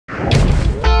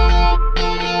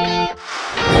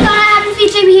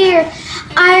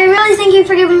thank you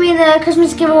for giving me the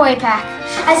Christmas giveaway pack.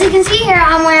 As you can see here,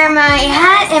 I'm wearing my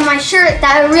hat and my shirt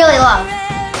that I really love.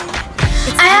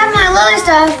 I have my leather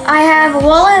stuff. I have a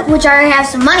wallet, which I already have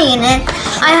some money in it.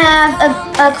 I have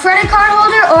a credit card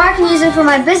holder, or I can use it for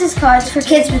my business cards for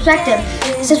Kids Perspective.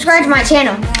 Subscribe to my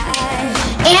channel.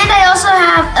 And I also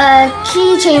have a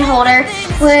keychain holder,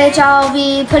 which I'll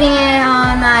be putting it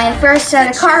on my first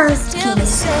set of car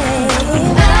keys.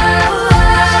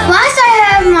 Last I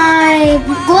have my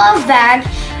glove bag,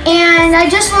 and I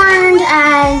just learned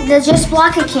at the Just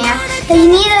Block It camp that you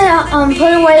need to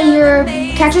put away your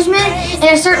catcher's mitt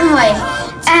in a certain way.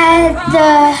 At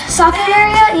the socket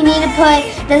area, you need to put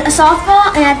a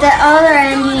softball, and at the other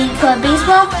end, you need to put a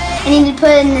baseball, and you need to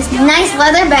put it in this nice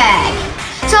leather bag.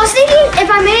 So I was thinking, if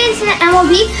I made it to the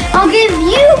MLB, I'll give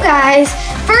you guys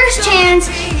first chance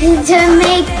to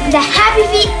make the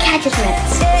HappyFeet catcher's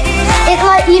mitts. It's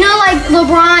like, you know, like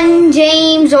LeBron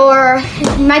James or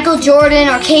Michael Jordan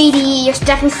or KD or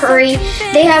Stephen Curry,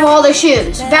 they have all their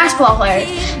shoes, basketball players.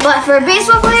 But for a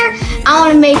baseball player, I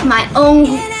want to make my own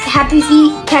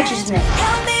HappyFeet catcher's mitt.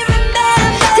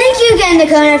 Thank you again,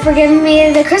 Nokona, for giving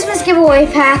me the Christmas giveaway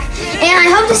pack, and I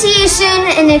hope to see you soon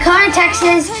in Nokona,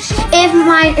 Texas, if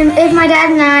my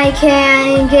dad and I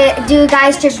can do a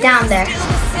guys trip down there.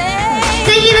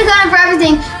 Thank you, Nokona, for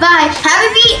everything. Bye.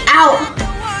 HappyFeet out.